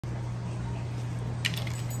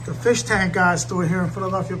The Fish Tank Guy store here in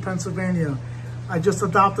Philadelphia, Pennsylvania. I just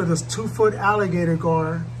adopted this 2-foot alligator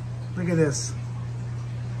gar. Look at this.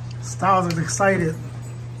 Styles is excited.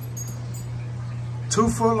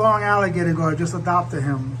 2-foot long alligator gar, just adopted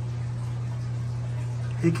him.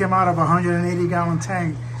 He came out of a 180-gallon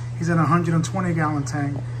tank. He's in a 120-gallon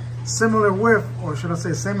tank. Similar width, or should I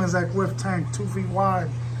say same exact width tank, 2 feet wide.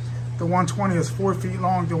 The 120 is 4 feet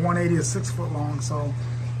long, the 180 is 6 foot long. So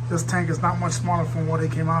this tank is not much smaller from what he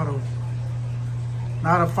came out of.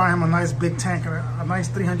 Now to find him a nice big tank, a nice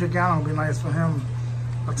 300-gallon would be nice for him.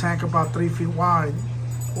 A tank about 3 feet wide,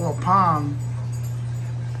 or a pond.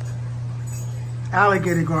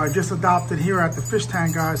 Alligator gar, just adopted here at the Fish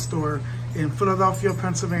Tank Guy store in Philadelphia,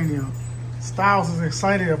 Pennsylvania. Styles is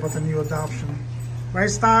excited about the new adoption. Right,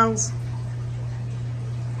 Styles?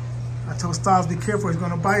 I told Styles be careful, he's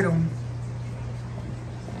gonna bite him.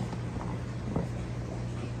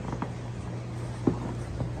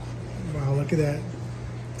 Wow, look at that.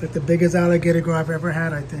 It's like the biggest alligator gar I've ever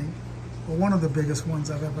had, I think. Or one of the biggest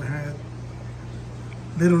ones I've ever had.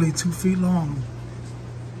 Literally 2 feet long.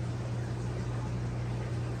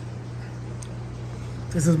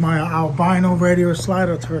 This is my albino red ear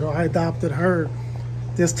slider turtle. I adopted her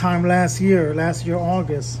this time last year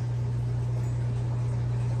August.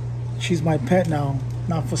 She's my pet now,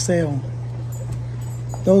 not for sale.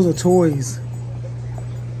 Those are toys.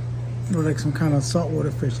 They're like some kind of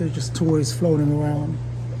saltwater fish. They're just toys floating around.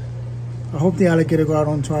 I hope the alligator gar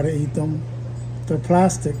don't try to eat them. They're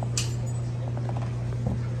plastic.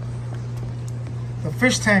 The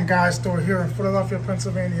Fish Tank Guy store here in Philadelphia,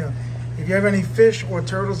 Pennsylvania. If you have any fish or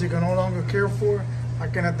turtles you can no longer care for, I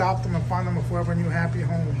can adopt them and find them a forever new happy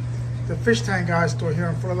home. The Fish Tank Guy store here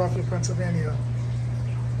in Philadelphia, Pennsylvania.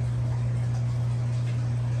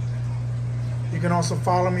 You can also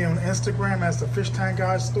follow me on Instagram as the Fish Tank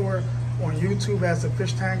Guy store, on YouTube as the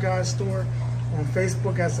Fish Tank Guy store, on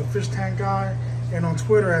Facebook as the Fish Tank Guy, and on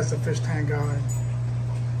Twitter as the Fish Tank Guy.